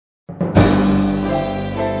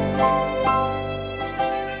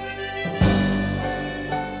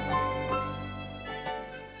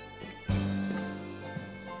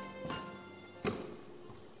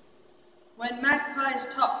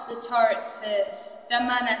magpies top the turrets here, the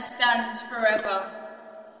manor stands forever.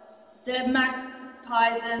 The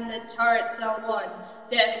magpies and the turrets are one,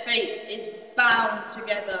 their fate is bound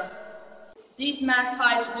together. These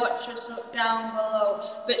magpies watch us down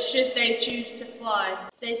below, but should they choose to fly,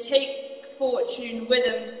 they take fortune with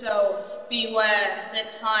them, so beware, the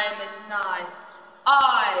time is nigh.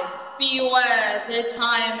 Aye, beware, the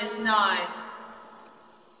time is nigh.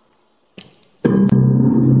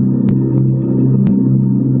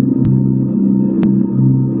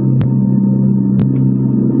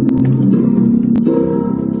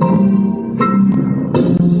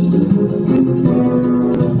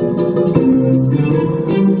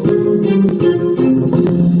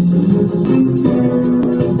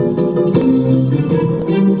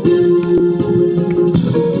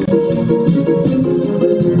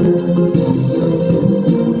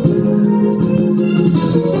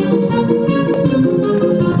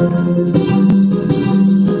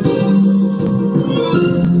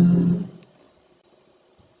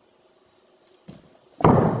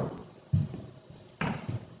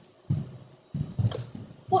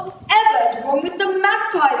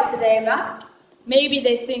 Maybe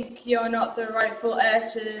they think you're not the rightful heir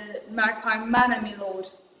to Magpie Manor, my lord.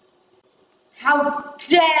 How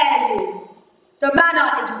dare you! The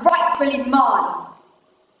manor is rightfully mine.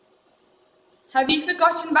 Have you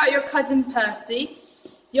forgotten about your cousin Percy,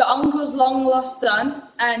 your uncle's long-lost son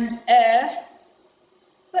and heir?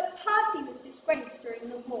 But Percy was disgraced during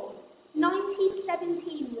the war.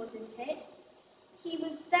 1917, wasn't it? He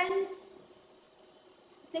was then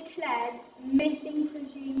declared missing,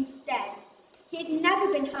 presumed dead. He had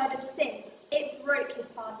never been heard of since. It broke his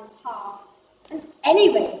father's heart. And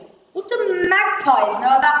anyway, what do magpies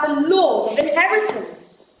know about the laws of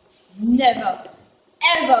inheritance? Never,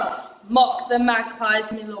 ever mock the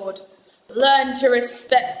magpies, my lord. Learn to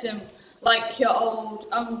respect them like your old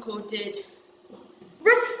uncle did.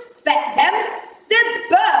 Respect them? They're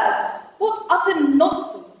birds. What utter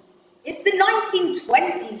nonsense. It's the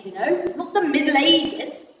 1920s, you know, not the Middle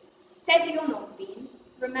Ages. Steady or not, Bean.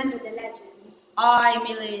 Remember the legend. Aye,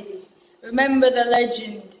 my lady, remember the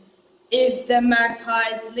legend. If the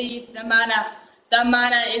magpies leave the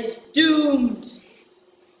manor is doomed.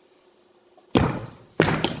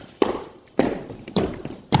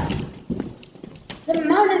 The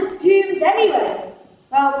manor's doomed anyway.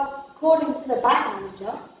 Well, according to the bank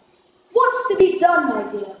manager. What's to be done,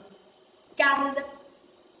 my dear? Gather the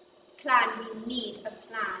clan. We need a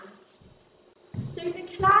plan. So the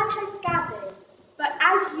clan has gathered. But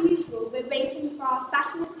as usual, we're waiting for our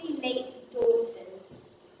fashionably late daughters.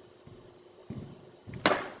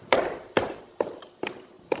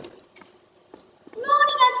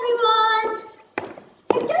 Morning, everyone!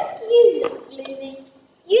 Oh, don't you look gloomy?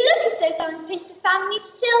 You look as though someone's pinched the family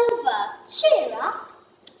silver. Cheer up.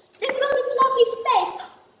 Look at all this lovely space.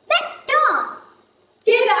 Let's dance.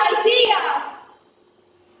 Good idea!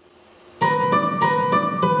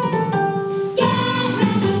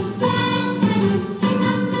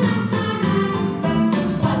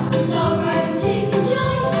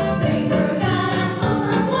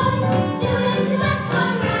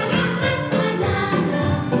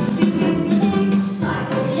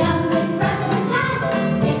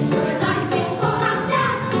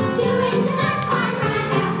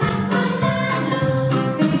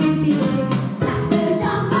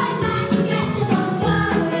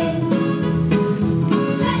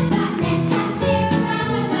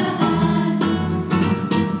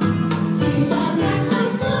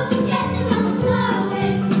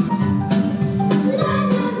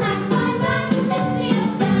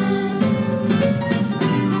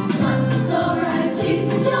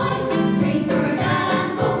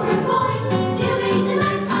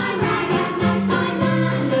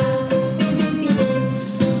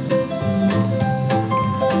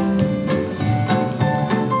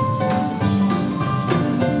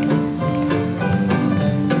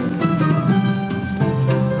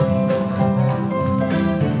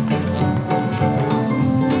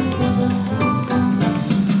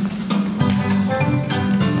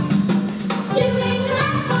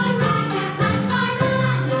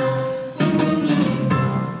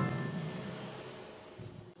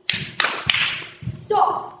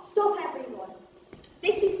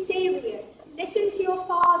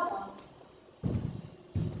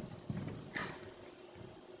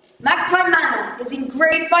 Magpie Manor is in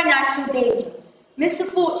grave financial danger. Mr.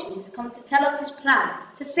 Fortune has come to tell us his plan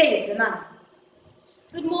to save the manor.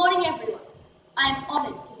 Good morning, everyone. I am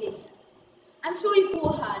honoured to be here. I'm sure you've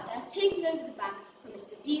all heard that I've taken over the bank from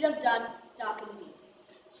Mr. Deed of Done, Dark and Deed.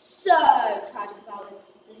 So tragic about this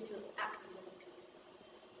little accident.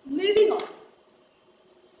 Moving on.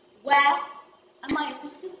 Where are my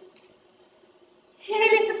assistants? Here,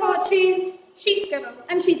 Mr. Fortune. She's scribbled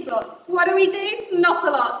and she's plot. What do we do? Not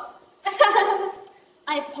a lot.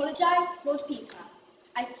 I apologise, Lord Peacock.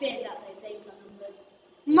 I fear that their days are numbered.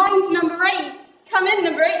 Mine's number 8. Come in,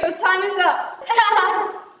 number 8, your time is up.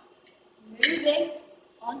 Moving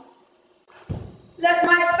on. Let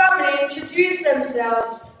my family introduce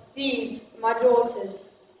themselves. These are my daughters.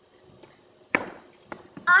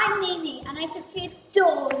 I'm Nini, and I simply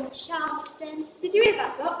adore the Charleston. Did you hear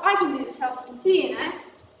that, Dot? I can do the Charleston too, you know.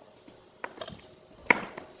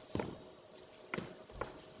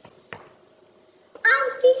 I'm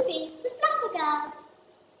Fifi, the flapper girl.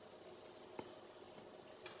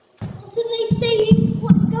 What are they saying?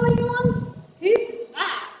 What's going on? Who's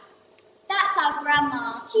that? That's our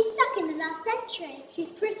grandma. She's stuck in the last century. She's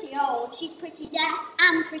pretty old, she's pretty deaf,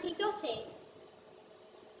 and pretty dotty.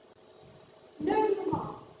 No,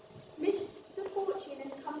 Mama. Mr. Fortune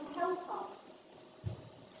has come to help us.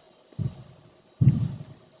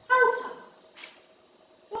 Help us?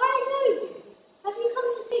 Do I know you? Have you come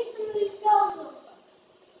to take some of these girls off us?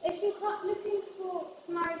 If you're not looking to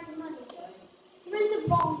marry for money, though, you're in the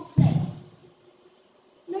wrong place.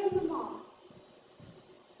 No, Mama.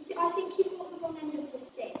 I think you've got the wrong end of the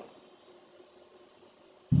stick.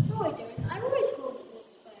 No, I don't. I always hold it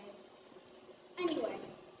this way. Anyway,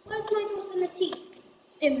 where's my daughter Lettice?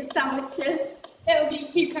 In the sandwiches. It'll be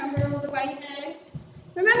cucumber all the way now.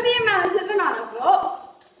 Remember your manners at the manor,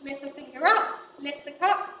 Dot? Lift the finger up, lift the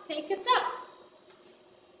cup, take a step.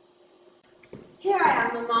 Here I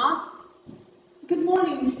am, Mamma. Good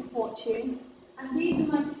morning, Mr. Fortune. And these are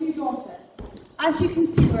my 2 daughters. As you can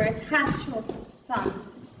see, we're a tad short of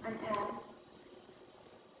sons and heirs.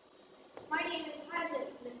 My name is Hyacinth,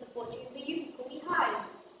 Mr. Fortune, but you can call me Hyde.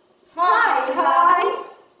 Hi.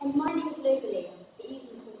 And my name is Lovelia, but you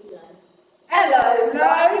can call me Lo. Hello,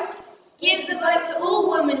 Lo. Give the vote to all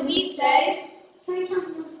women, we say. Can I count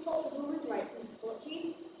on your support for women's rights, Mr.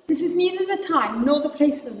 Fortune? This is neither the time nor the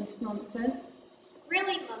place for this nonsense.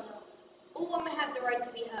 Really, Mother? All women have the right to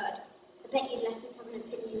be heard. I bet you'd let us have an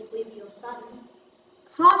opinion if we were your sons.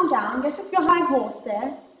 Calm down, get off your high horse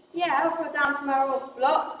there. Yeah, I'll put down from our horse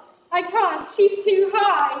block. I can't, she's too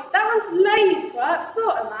high. That one's lady's work,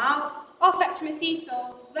 sort them out. I'll fetch Miss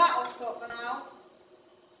Esau, that'll sort them out.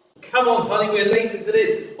 Come on, honey, we're late as it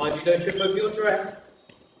is. Mind you don't trip over your dress.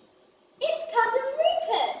 It's Cousin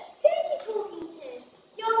Rupert. Who's he talking to?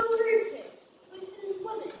 Young Rupert, with his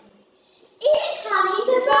woman. It's Honey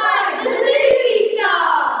Divine, the movie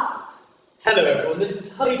star. Hello, everyone. This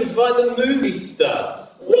is Honey Divine, the movie star.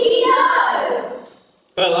 We know.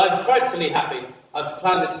 Well, I'm frightfully happy. I've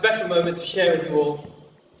planned this special moment to share with you all.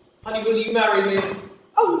 Honey, will you marry me?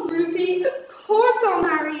 Oh, Ruby, of course I'll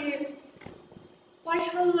marry you. Why,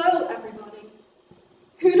 hello, everybody.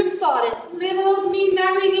 Who'd have thought it? Little old me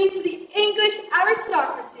marrying into the English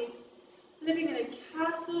aristocracy. Living in a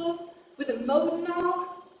castle with a moat and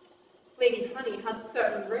all. Lady Honey has a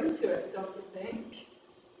certain ring to it, don't you think?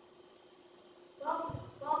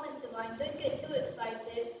 Well, Miss Divine, don't get too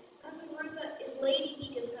excited. Cousin Rupert is Lady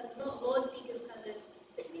Beaker's cousin, not Lord Beaker's cousin.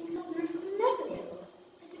 Which means Cousin Rupert will never be a lord,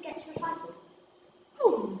 so forget your title.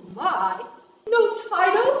 Oh my! No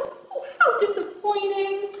title? Oh, how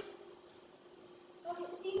disappointing! Well,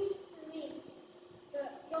 it seems to me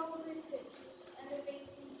that young Rupert is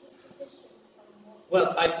elevating his position somewhat.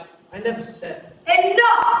 Well, I never said.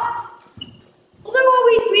 Enough! Although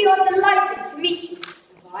we are delighted to meet you,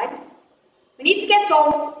 Mr. Divine, we need to get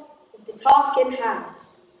on with the task in hand.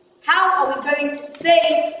 How are we going to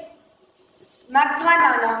save Magpie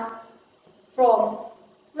Manor from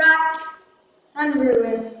rack and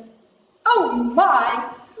ruin? Oh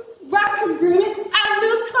my! Rack and ruin and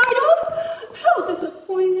no title? How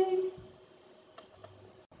disappointing!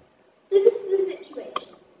 So this is the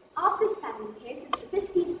situation. After standing here since the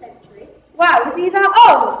 15th century, Wow, is he that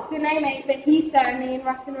old? The name ain't, but he's certainly in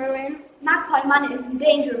rack and ruin. Magpie Manor is in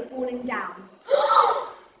danger of falling down.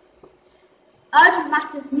 Urgent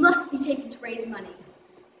matters must be taken to raise money.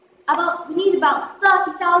 We need about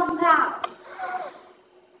 £30,000.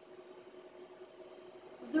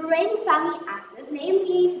 The reigning family asset,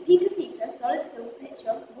 namely the Pika solid silver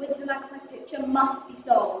pitcher with the Magpie picture, must be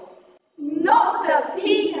sold. Not the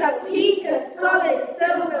Pika solid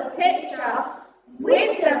silver pitcher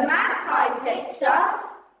with the Magpie picture.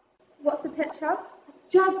 What's the picture?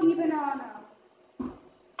 Jumpy banana.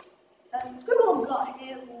 Scribble on blot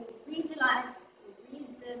here will read the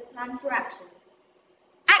plan for action.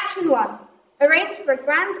 Action 1. Arrange for a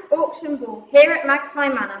grand auction ball here at Magpie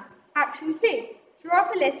Manor. Action 2. Draw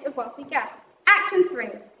up a list of wealthy guests. Action 3.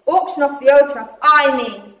 Auction off the old truck,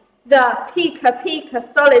 The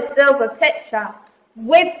Pika solid silver picture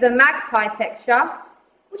with the Magpie picture.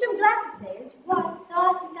 Which I'm glad to say is worth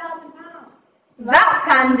 £30,000. That's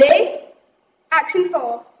handy. Action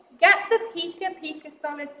 4. Get the Pika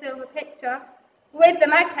solid silver picture with the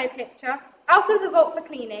Magpie picture out of the vault for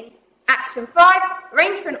cleaning. Action 5.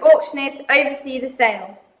 Arrange for an auctioneer to oversee the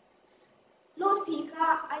sale. Lord Pika,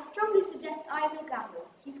 I strongly suggest Ivor Gamble.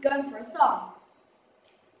 He's going for a song.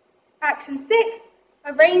 Action 6.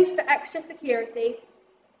 Arrange for extra security.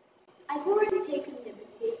 I've already taken the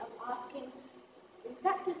liberty of asking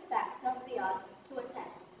Inspector Spectre of the Yard to attend.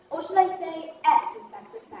 Or shall I say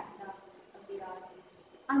ex-Inspector Spectre of the Yard?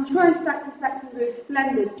 I'm sure Inspector Spectre will do a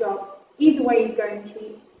splendid job. Either way, he's going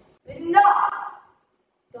cheap. Enough!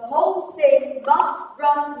 The whole thing must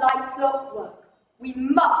run like clockwork. We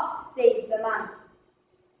must save the man.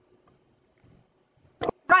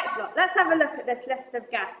 Right, Block, let's have a look at this list of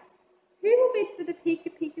guests. Who will bid for the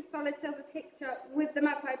Pika solid silver picture with the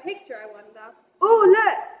Magpie picture, I wonder? Oh,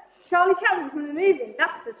 look! Charlie Chaplin from the movie.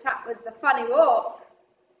 That's the chap with the funny walk.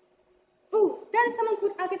 Oh, then someone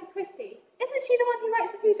called Agatha Christie. Isn't she the one who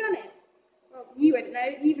writes the whodunit? Well, you wouldn't know.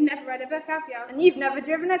 You've never read a book, have you? And you've never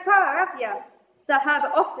driven a car, have you? Sir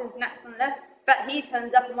Herbert Austin's next on the list. Bet he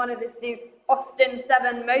turns up in one of his new Austin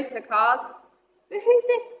 7 motor cars. But who's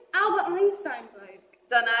this Albert Einstein bloke?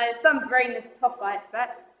 Dunno, some brainless top, I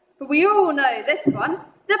expect. But we all know this one,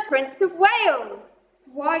 the Prince of Wales.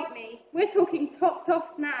 Swipe me, we're talking top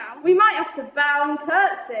tops now. We might have to bow and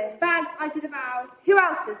curtsy. Bags, I did a bow. Who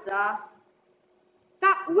else is there?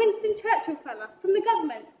 That Winston Churchill fella from the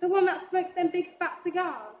government, the one that smokes them big fat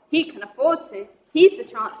cigars. He can afford to. He's the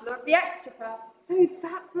Chancellor of the Exchequer. So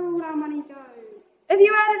that's where all our money goes. Have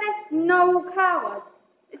you heard of this Noel Coward?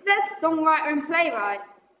 It says songwriter and playwright.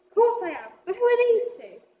 Of course I have, but who are these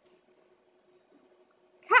two?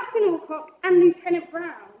 Captain Alcock and Lieutenant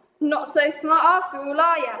Brown. Not so smart after all,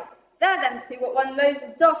 are you? They're them two what won loads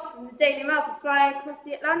of dosh from the Daily Mail for flying across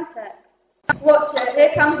the Atlantic. Watch it,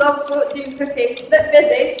 here comes old Fortune Cookie. Look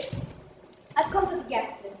busy. I've come for the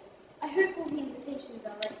guest list. I hope all the invitations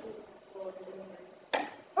are ready for delivery.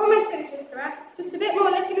 Almost finished, Mr. F. Just a bit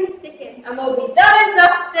more licking and sticking, and we'll be done and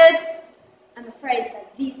dusted. I'm afraid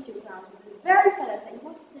that these two clowns were the very fellows that you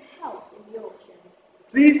wanted to help in the auction.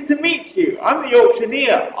 Pleased to meet you. I'm the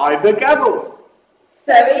auctioneer, Ivor Gamble.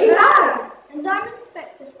 So he has. And I'm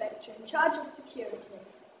Inspector Spectre in charge of security.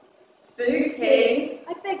 Spooky.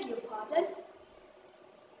 I beg your pardon.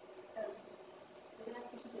 We're going to have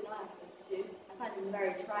to keep an eye on those two. I find them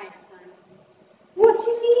very trying at times. What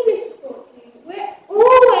do you mean, Mr. Fortune? We're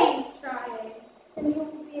always trying. Then you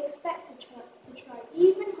will be expected to try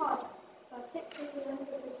even harder, particularly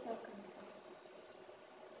under the circumstances.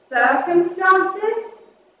 Circumstances?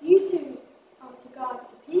 You two are to guard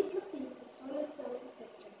the Pika solid silver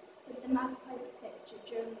picture with the Magpie picture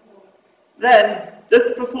during the war. Then,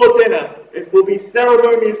 just before dinner, it will be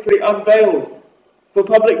ceremoniously unveiled for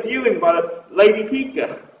public viewing by the Lady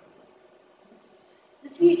Pika. The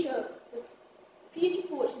future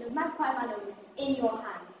fortune of Magpie Manor will be in your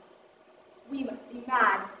hands. We must be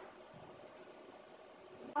mad.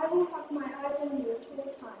 I will have my eyes on you at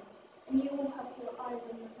all times, and you will have your eyes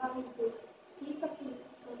on the valuable Pika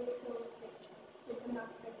solid silver picture with the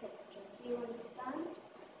Magpie picture. Do you understand?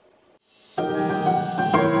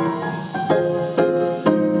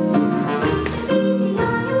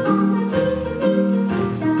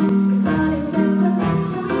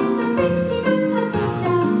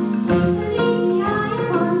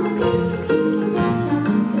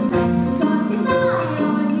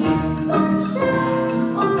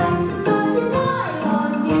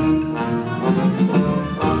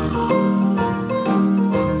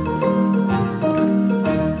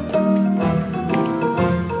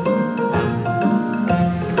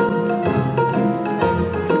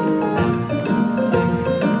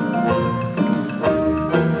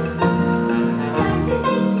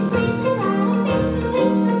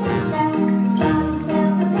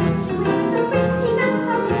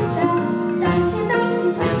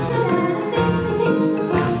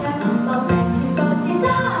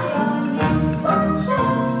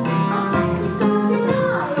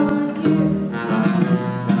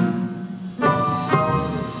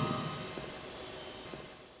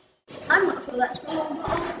 I'm not sure that's wrong,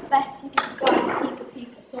 but best we can go and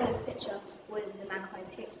Pika solid picture with the Magpie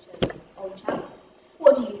picture, old chap.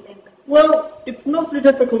 What do you think? Well, it's not a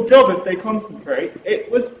difficult job if they concentrate.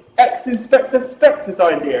 It was ex-Inspector Spectre's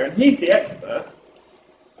idea, and he's the expert.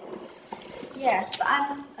 Yes, but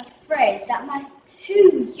I'm afraid that my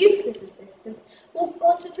two useless assistants will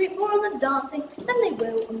concentrate more on the dancing than they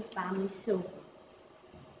will on the family silver.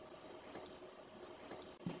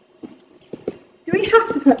 Do we have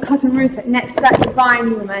to put Cousin Rupert next to that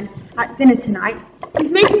divine woman at dinner tonight?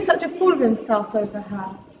 He's making such a fool of himself over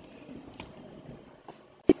her.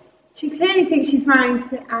 She clearly thinks she's marrying to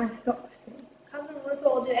the aristocracy. Cousin Rupert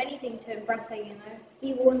will do anything to impress her, you know.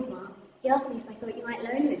 Be warned, Ma. He asked me if I thought you might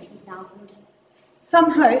loan him a few thousand.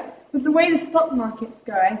 Some hope, with the way the stock market's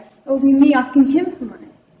going, it will be me asking him for money.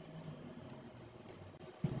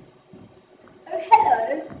 Oh,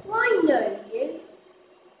 hello. Do I know you?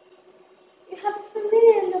 You have a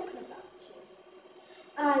familiar look about you.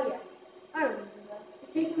 Ah, yes. I remember.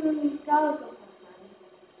 You're taking women's girls off our hands.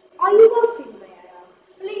 Are you wealthy, may I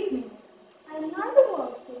ask? Believe me, I am neither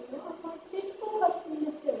wealthy nor of my suitable husband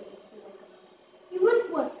material for your company. You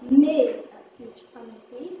wouldn't want near at future family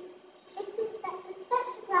feasts. It's Inspector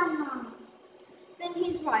Spectre, Grandma. Then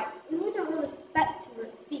he's right. We wouldn't want a spectre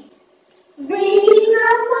at feasts. Really,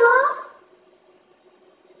 Grandma?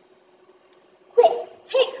 Quick,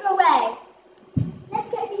 take her away. Let's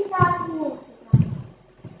get these stars in water, Grandma.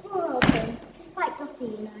 Poor old thing. She's quite dotty,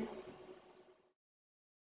 you know.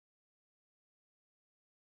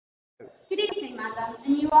 Good evening, madam.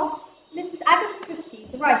 And you are? Mrs. Agatha Christie,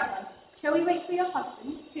 the writer. Shall we wait for your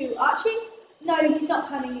husband? Who, Archie? No, he's not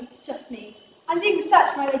coming. It's just me. I'm doing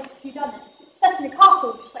research for my latest whodunit. It's set in a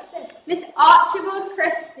castle just like this. Miss Archibald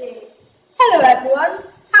Christie. Hello, everyone.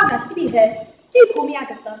 How nice to be here. Do call me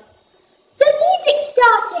Agatha. The music's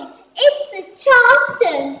starting. It's the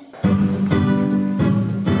Charleston.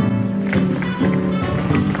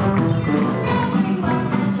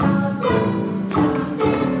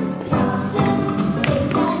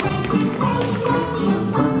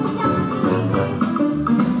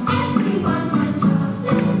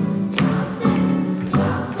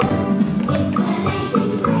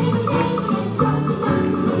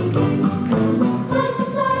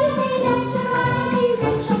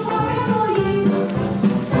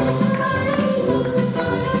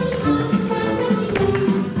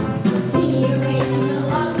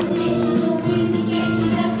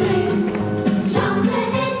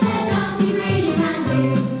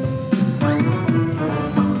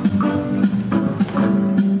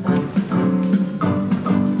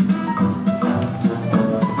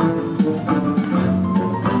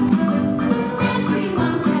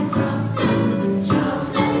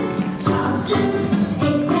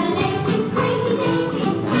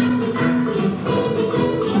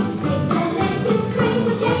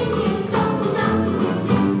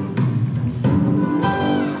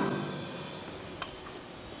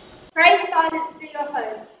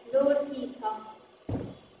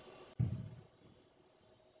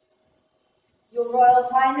 Your Royal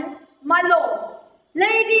Highness, my lords,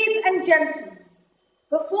 ladies and gentlemen,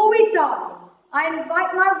 before we dine, I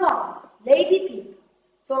invite my wife, Lady Pika,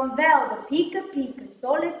 to unveil the Pika Pika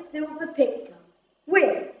solid silver picture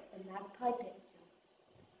with the Magpie picture.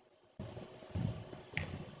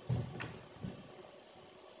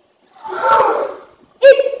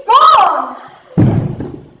 It's gone!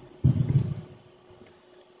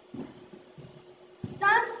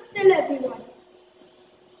 Stand still, everyone.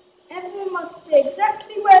 Everyone must stay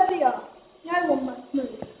exactly where they are. No one must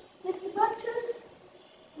move. Mr. Butchers,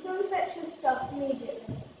 go and fetch your stuff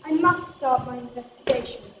immediately. I must start my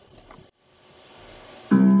investigation.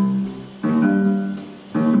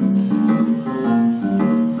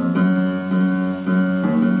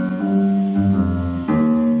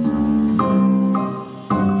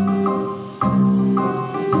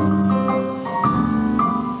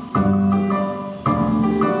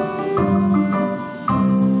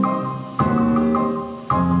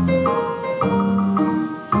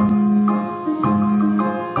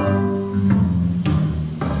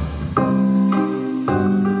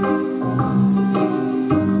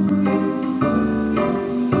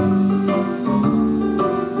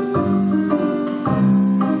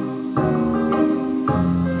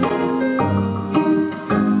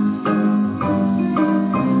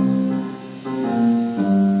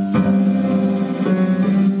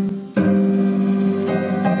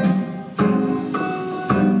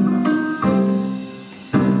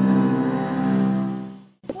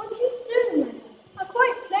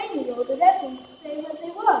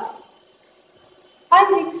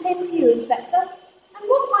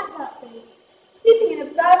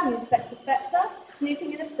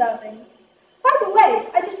 Snooping and observing. By the way,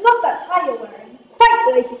 I just love that tie you're wearing. Quite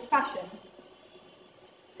the latest fashion.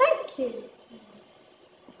 Thank you.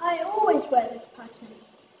 I always wear this pattern.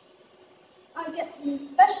 I get them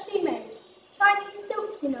specially made. Chinese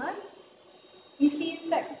silk, you know. You see,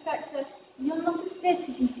 Inspector Spectre, you're not as fierce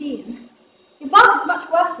as you seem. Your bark is much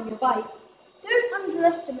worse than your bite. Don't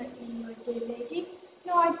underestimate me, my dear lady.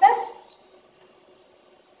 Now I'd best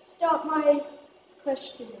start my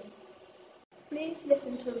Questioning. Please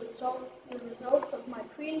listen to the results of my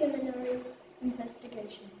preliminary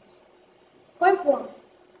investigations. Point 1.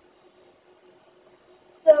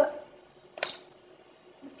 The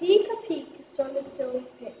Pika Pika solid silver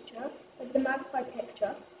picture of the Magpie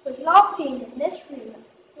picture was last seen in this room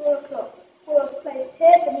at 4 o'clock, or was placed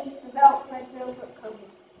here beneath the velvet cover.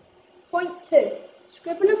 Point 2.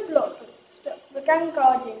 Scribbler block began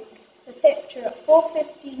guarding the picture at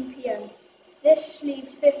 4:15 p.m. This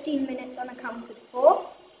leaves 15 minutes unaccounted for.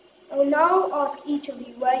 I will now ask each of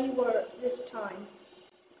you where you were at this time.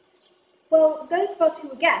 Well, those of us who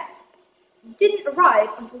were guests didn't arrive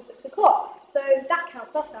until 6 o'clock, so that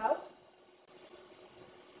counts us out.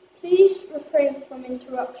 Please refrain from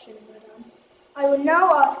interruption, madam. I will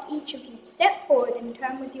now ask each of you to step forward and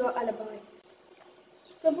turn with your alibi.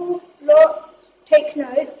 Scribble, lots, take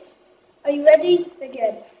notes. Are you ready?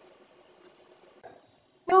 Begin.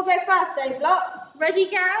 We'll go first, though, Block. Ready,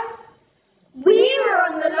 girls? We were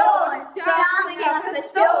on the lawn, dancing up a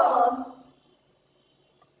storm.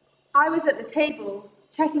 I was at the tables,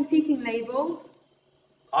 checking seating labels.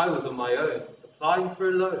 I was on my own, applying for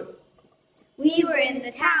a loan. We were in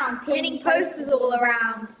the town, pinning posters all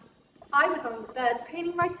around. I was on the bed,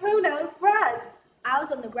 painting my toenails red. I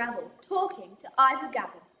was on the gravel, talking to Ivor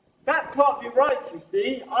Gavel. That can't be right, you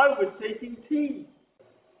see. I was taking tea.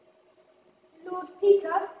 Lord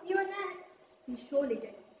Pika, you are next. You surely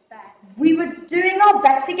don't suspect. We were doing our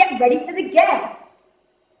best to get ready for the guests.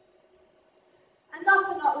 And last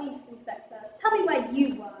but not least, Inspector, tell me where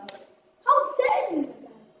you were. How dare you,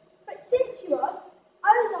 madam? But since you asked, I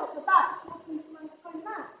was out the back talking to my friend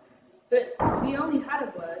Matt. But we only had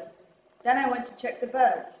a word. Then I went to check the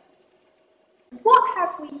birds. What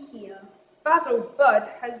have we here? Basil Budd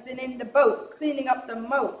has been in the boat cleaning up the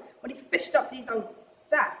moat when he fished up these old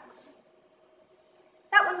sacks.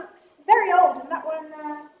 That one looks very old, and that one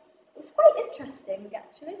was quite interesting,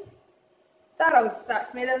 actually. That old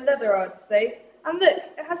sack's made of leather, I'd say. And look,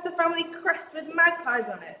 it has the family crest with magpies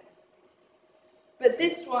on it. But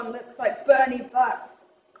this one looks like Bernie Black's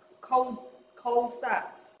coal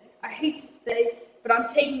sacks. I hate to say, but I'm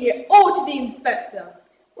taking it all to the inspector.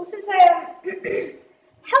 Well, since I am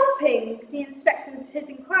helping the inspector with his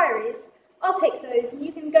inquiries, I'll take those, and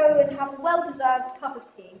you can go and have a well-deserved cup of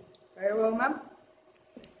tea. Very well, ma'am.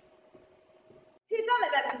 Who's on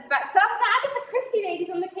it then, Inspector? That Agatha Christie lady's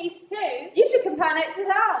on the case too. You should compare notes with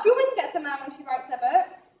her. She always gets a man when she writes her book.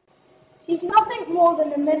 She's nothing more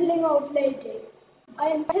than a middling old lady. I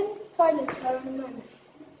intend to silence her in a moment.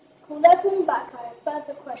 Call everyone back, I have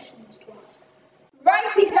further questions to ask.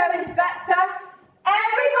 Righty-ho, Inspector.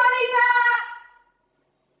 Everybody back!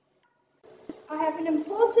 I have an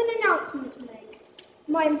important announcement to make.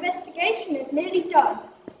 My investigation is nearly done.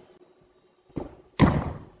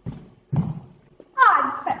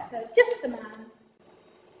 Inspector, just the man.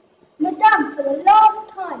 Madame, for the last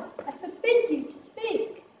time, I forbid you to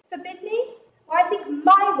speak. Forbid me? Well, I think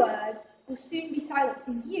my words will soon be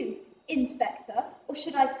silencing you, Inspector, or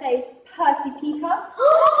should I say, Percy Peaker?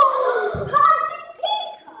 Percy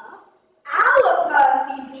Peaker? Our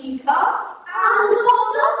Percy Peaker? Our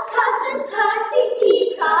long-lost cousin Percy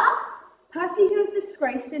Peaker? Percy, who was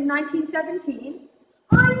disgraced in 1917.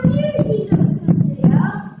 I knew he looked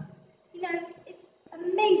familiar. You know, it's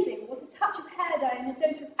amazing what a touch of hair dye and a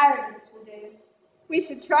dose of arrogance will do. We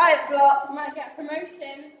should try it, Block. We might get a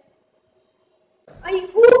promotion. Are you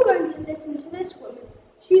all going to listen to this woman?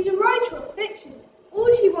 She's a writer of fiction. All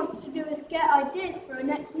she wants to do is get ideas for her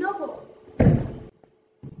next novel.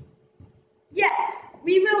 Yes,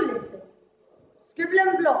 we will listen. Scribble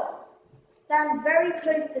and Block, stand very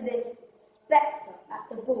close to this spectre at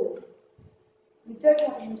the board. We don't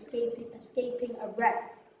want him escaping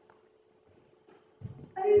arrest.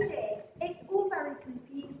 Oh dear, it's all very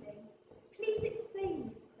confusing. Please explain,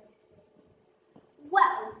 Miss Christie.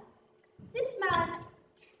 Well, this man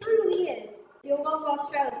truly is your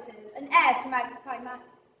long-lost relative, and heir to Magpie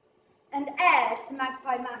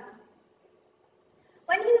Manor.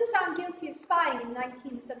 When he was found guilty of spying in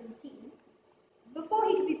 1917, before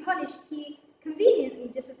he could be punished, he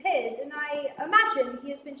conveniently disappeared, and I imagine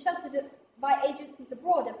he has been sheltered by agencies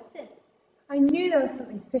abroad ever since. I knew there was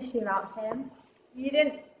something fishy about him. You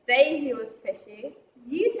didn't say he was fishy.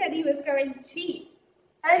 You said he was going cheap.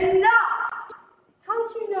 Enough! How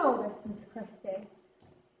do you know this, Miss Christie?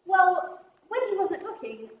 Well, when he wasn't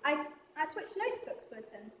looking, I switched notebooks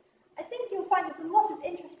with him. I think you'll find there's a lot of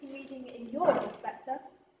interesting reading in yours, Inspector.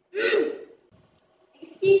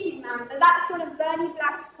 Excuse me, ma'am, but that's one of Bernie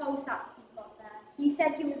Black's coal sacks you've got there. He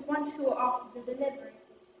said he was one short after the delivery.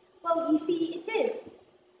 Well, you see, it is.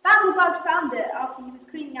 Basil Budd found it after he was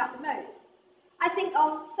cleaning out the moat. I think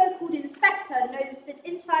our so-called inspector knows that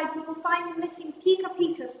inside we will find the missing Pika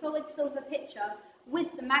Pika solid silver pitcher with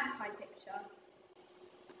the Magpie picture.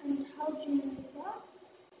 And how do you know that?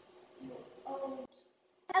 Old.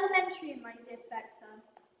 Elementary, my dear Spectre.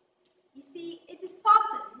 You see, it is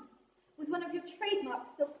fastened with one of your trademark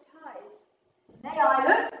silk ties. May I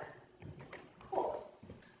look? Of course.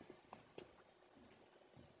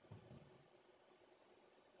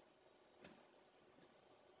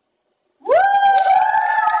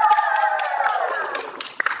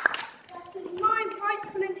 That is my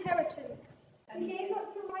rightful inheritance. You gave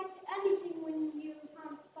up your right to anything when you were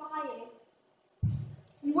found spying.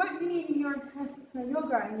 You won't be needing your inheritance when you're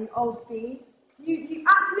growing, you old thief. You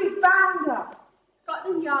absolute bounder.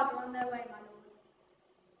 Scotland Yard are on their way, my lord.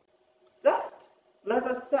 That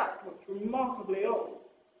leather sack looks remarkably old.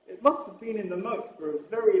 It must have been in the moat for a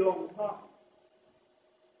very long time.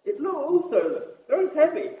 It also looks very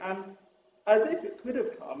heavy and as if it could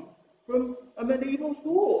have come from a medieval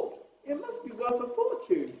sword. It must be worth a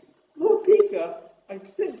fortune. Lord Pika, I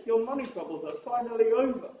think your money troubles are finally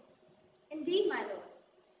over. Indeed, my lord.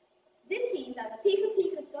 This means that the Pika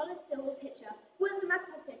Pika solid silver pitcher with the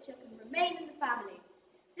Magpie pitcher can remain in the family.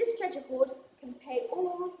 This treasure hoard can pay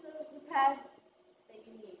all of the repairs that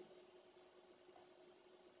you need.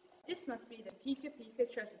 This must be the Pika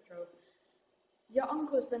Pika treasure trove. Your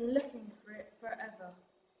uncle's been looking for it forever.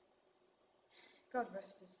 God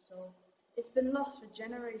rest his soul. It's been lost for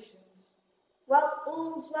generations. Well,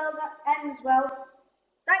 all's well that ends well.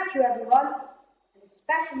 Thank you, everyone, and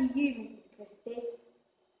especially you, Mrs. Christie.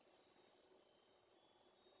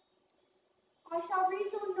 I shall read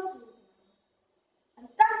your novels now. And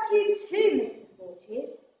thank you too, Mr. Fortune.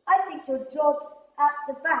 I think your job at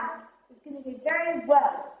the bank is going to do very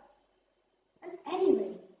well. And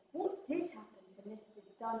anyway, what did happen to Mr.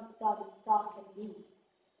 Dark indeed?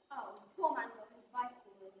 Oh, poor man got his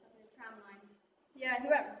bicycle wheel stuck in a tram line. Yeah, he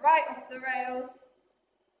went right off the rails.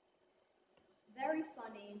 Very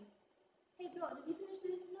funny. Hey, Dot, did you finish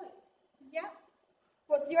those notes? Yeah.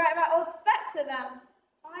 What do you write about old Spectre then?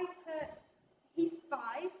 I put, he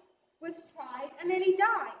spied, was tried, and nearly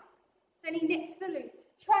died. Then he nicked the loot,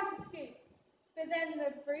 tried to scoop, but then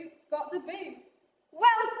the brute got the boot.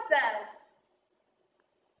 Well said!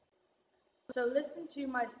 So listen to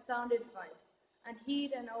my sound advice and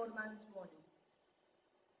heed an old man's warning.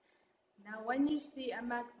 Now when you see a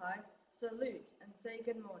magpie, salute and say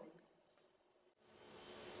good morning.